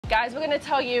Guys, we're going to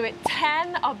tell you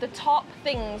 10 of the top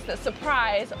things that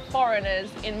surprise foreigners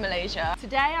in Malaysia.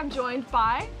 Today I'm joined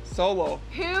by Solo,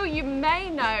 who you may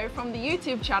know from the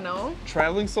YouTube channel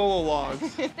Traveling Solo Logs.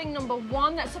 Thing number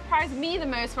one that surprised me the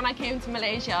most when I came to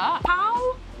Malaysia,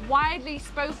 how widely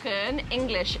spoken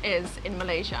English is in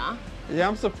Malaysia. Yeah,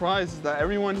 I'm surprised that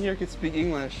everyone here could speak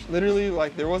English. Literally,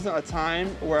 like, there wasn't a time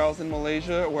where I was in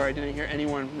Malaysia where I didn't hear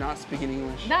anyone not speaking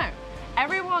English. No.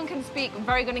 Everyone can speak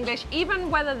very good English, even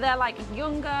whether they're like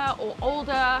younger or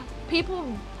older. People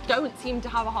don't seem to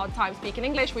have a hard time speaking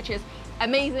English, which is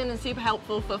amazing and super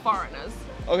helpful for foreigners.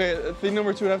 Okay, thing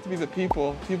number two would have to be the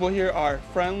people. People here are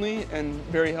friendly and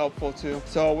very helpful too.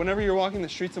 So whenever you're walking the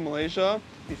streets of Malaysia,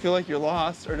 you feel like you're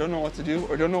lost or don't know what to do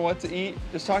or don't know what to eat,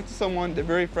 just talk to someone. They're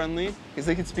very friendly because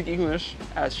they can speak English,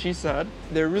 as she said.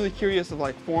 They're really curious of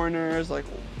like foreigners, like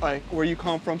where you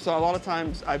come from. So a lot of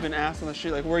times I've been asked on the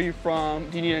street, like, where are you from?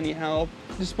 Do you need any help?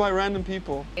 Just by random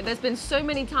people. There's been so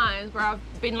many times where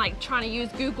I've been like trying to use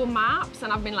Google Maps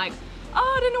and I've been like, oh,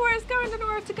 I don't know where it's going, I don't know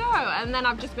where to go. And then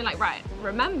I've just been like, right,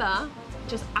 remember,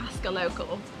 just ask a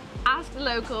local. Ask the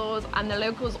locals, and the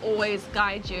locals always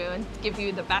guide you and give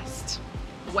you the best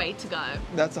way to go.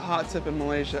 That's a hot tip in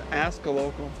Malaysia, ask a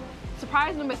local.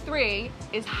 Surprise number three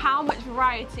is how much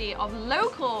variety of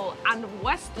local and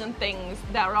Western things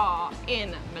there are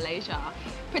in Malaysia.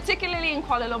 Particularly in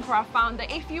Kuala Lumpur, I found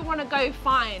that if you want to go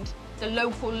find the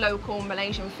local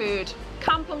Malaysian food,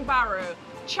 Kampung Baru,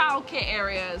 Chow Kit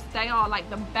areas, they are like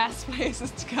the best places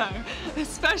to go,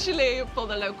 especially for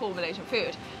the local Malaysian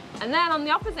food. And then on the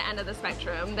opposite end of the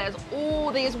spectrum, there's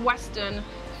all these Western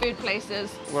food places.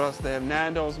 What else? They have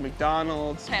Nando's,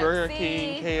 McDonald's, KFC. Burger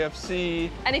King, KFC.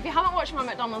 And if you haven't watched my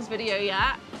McDonald's video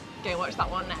yet, go watch that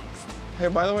one next. Hey,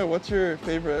 by the way, what's your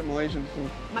favorite Malaysian food?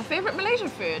 My favorite Malaysian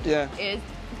food is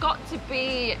got to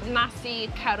be nasi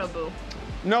kerabu.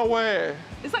 No way.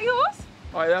 Is that yours?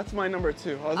 All right, that's my number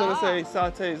two. I was gonna say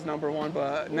satay is number one,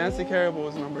 but nasi kerabu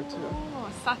is number two. Oh,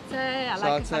 satay, I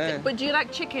like satay. But do you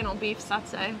like chicken or beef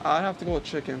satay? I'd have to go with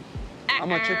chicken.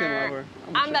 I'm a chicken lover.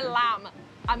 I'm a lamb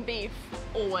and beef,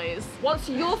 always. What's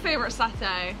your favorite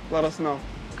satay? Let us know.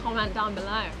 Comment down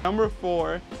below. Number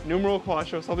four, numero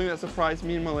cuatro, something that surprised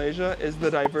me in Malaysia is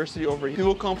the diversity over here.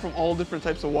 People come from all different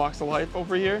types of walks of life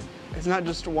over here. It's not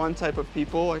just one type of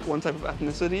people, like one type of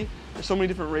ethnicity. There's so many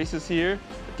different races here.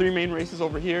 The three main races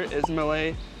over here is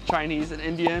Malay, Chinese, and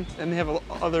Indian, and they have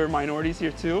other minorities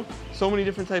here too. So many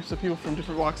different types of people from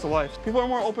different walks of life. People are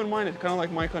more open-minded, kind of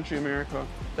like my country, America.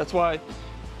 That's why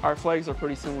our flags are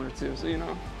pretty similar too, so you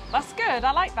know. That's good,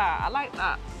 I like that, I like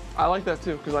that. I like that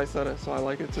too, because I said it, so I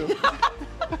like it too.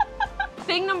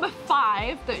 Thing number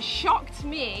five that shocked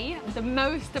me the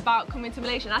most about coming to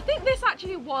Malaysia, and I think this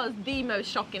actually was the most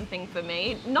shocking thing for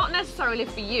me, not necessarily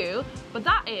for you, but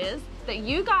that is that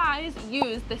you guys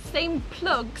use the same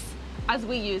plugs as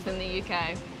we use in the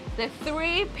UK. The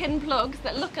 3 pin plugs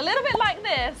that look a little bit like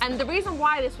this. And the reason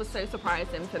why this was so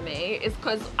surprising for me is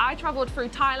because I traveled through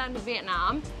Thailand and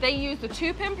Vietnam. They use the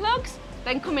 2 pin plugs.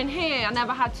 Then coming here, I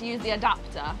never had to use the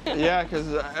adapter. Yeah, because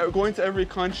going to every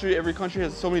country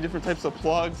has so many different types of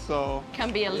plugs, so...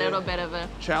 Can be a little bit of a...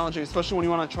 challenging, especially when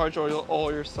you want to charge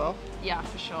all your stuff. Yeah,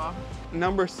 for sure.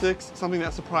 Number 6, something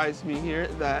that surprised me here,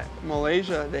 that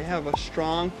Malaysia, they have a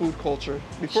strong food culture.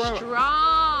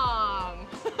 Strong!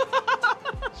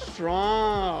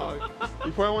 Strong!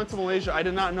 Before I went to Malaysia, I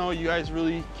did not know you guys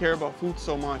really care about food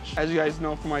so much. As you guys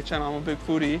know from my channel, I'm a big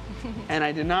foodie, and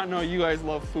I did not know you guys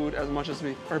love food as much as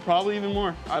me, or probably even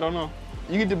more, I don't know.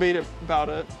 You can debate about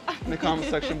it in the comment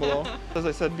section below. As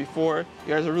I said before,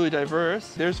 you guys are really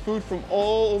diverse. There's food from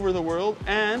all over the world,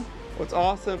 and what's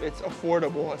awesome, it's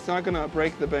affordable. It's not gonna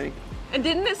break the bank. And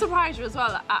didn't it surprise you as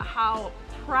well at how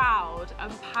proud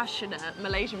and passionate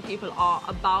Malaysian people are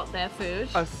about their food?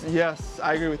 Yes,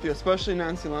 I agree with you, especially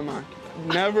nasi lemak.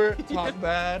 Never talk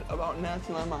bad about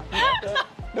nasi lemak.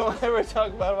 Don't ever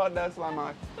talk bad about nasi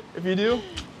lemak. If you do,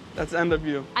 that's the end of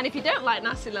you. And if you don't like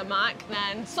nasi lemak,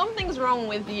 then something's wrong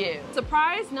with you.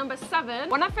 Surprise number 7.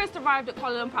 When I first arrived at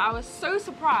Kuala Lumpur, I was so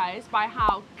surprised by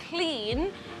how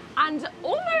clean and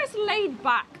almost laid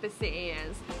back the city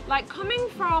is. Like, coming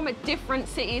from different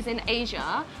cities in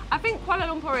Asia, I think Kuala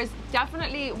Lumpur is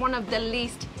definitely one of the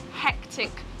least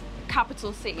hectic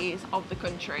capital cities of the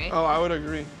country. Oh, I would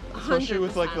agree. Especially 100%.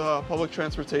 with like the public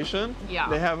transportation. Yeah.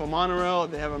 They have a monorail,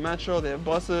 they have a metro, they have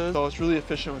buses. So it's really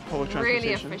efficient with public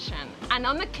transportation. Really efficient. And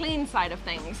on the clean side of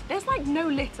things, there's like no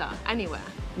litter anywhere.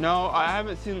 No, I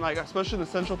haven't seen, like, especially in the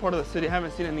central part of the city, I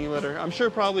haven't seen any litter. I'm sure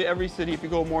probably every city, if you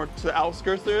go more to the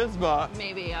outskirts, there is, but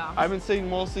maybe, yeah. I've been seeing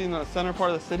mostly in the center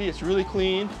part of the city. It's really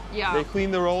clean. Yeah. They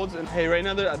clean the roads, and hey, right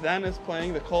now the adhan is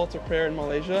playing, the call to prayer in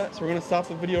Malaysia. So we're gonna stop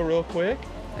the video real quick,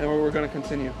 and we're gonna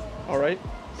continue. All right?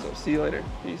 So see you later.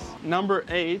 Peace. Number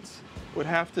 8 would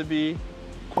have to be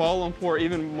Kuala Lumpur.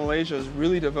 Even Malaysia is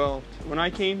really developed. When I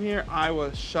came here, I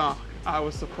was shocked. I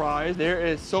was surprised. There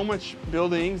is so much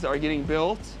buildings that are getting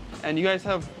built, and you guys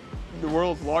have the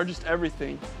world's largest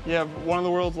everything. You have one of the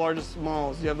world's largest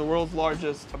malls. You have the world's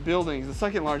largest buildings, the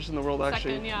second largest in the world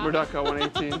actually. Second, yeah. Merdeka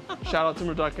 118. Shout out to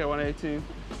Merdeka 118.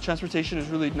 Transportation is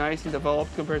really nice and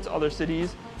developed compared to other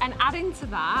cities. And adding to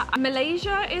that,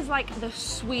 Malaysia is like the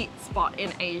sweet spot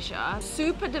in Asia.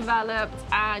 Super developed,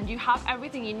 and you have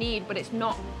everything you need, but it's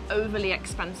not overly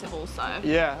expensive also.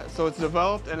 Yeah, so it's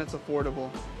developed and it's affordable.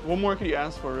 What more could you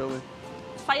ask for, really?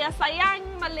 Saya sayang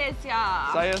Malaysia.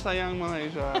 Saya sayang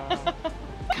Malaysia.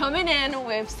 Coming in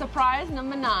with surprise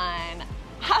number 9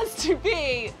 has to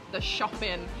be the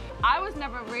shopping. I was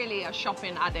never really a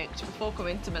shopping addict before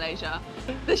coming to Malaysia.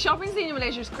 The shopping scene in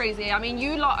Malaysia is crazy. I mean,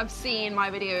 you lot have seen my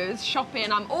videos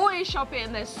shopping. I'm always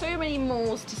shopping. There's so many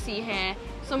malls to see here.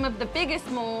 Some of the biggest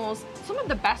malls, some of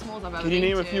the best malls I've ever been to. Can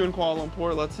you name a few in Kuala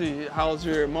Lumpur? Let's see. How's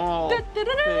your mall thing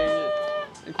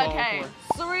in Kuala Okay,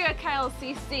 Lumpur? Surya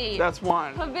KLCC. That's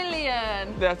 1.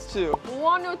 Pavilion. That's 2.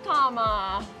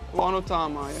 Wanutama.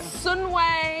 Wanutama, yeah.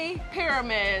 Sunway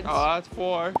Pyramids. Oh, that's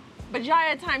 4.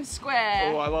 Bajaya Times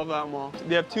Square. Oh, I love that mall.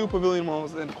 They have 2 pavilion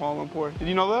malls in Kuala Lumpur. Did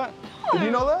you know that? Did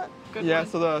you know that? Good yeah, one.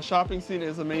 so the shopping scene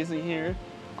is amazing here.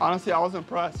 Honestly, I was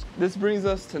impressed. This brings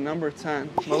us to number 10.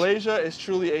 Malaysia is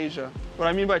truly Asia. What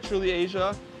I mean by truly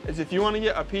Asia is if you want to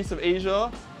get a piece of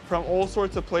Asia from all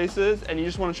sorts of places and you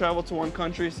just want to travel to one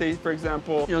country, say for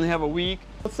example, you only have a week,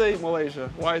 let's say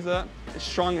Malaysia. Why is that? It's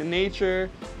strong in nature,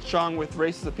 strong with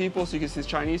races of people, so you can see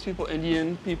Chinese people,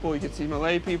 Indian people, you can see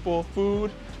Malay people,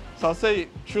 food. So I'll say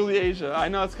truly Asia. I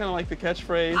know it's kind of like the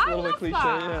catchphrase, a little bit cliche.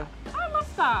 That. Yeah. I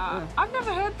love that. Yeah. I've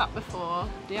never heard that before.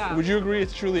 Yeah. Would you agree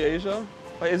it's truly Asia?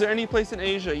 Like, is there any place in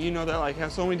Asia you know that like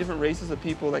have so many different races of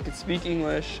people that can speak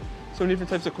English, so many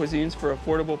different types of cuisines for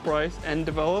affordable price and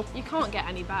developed? You can't get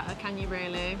any better, can you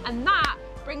really? And that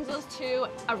brings us to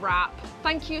a wrap.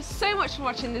 Thank you so much for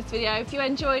watching this video. If you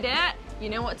enjoyed it, you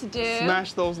know what to do.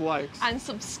 Smash those likes. And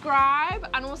subscribe,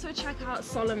 and also check out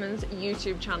Solomon's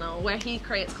YouTube channel where he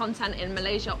creates content in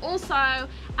Malaysia also.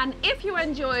 And if you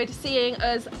enjoyed seeing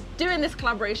us doing this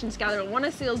collaboration together and want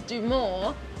to see us do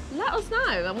more, let us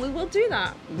know and we will do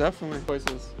that. Definitely.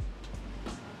 Choices.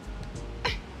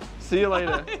 See you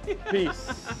later. Peace.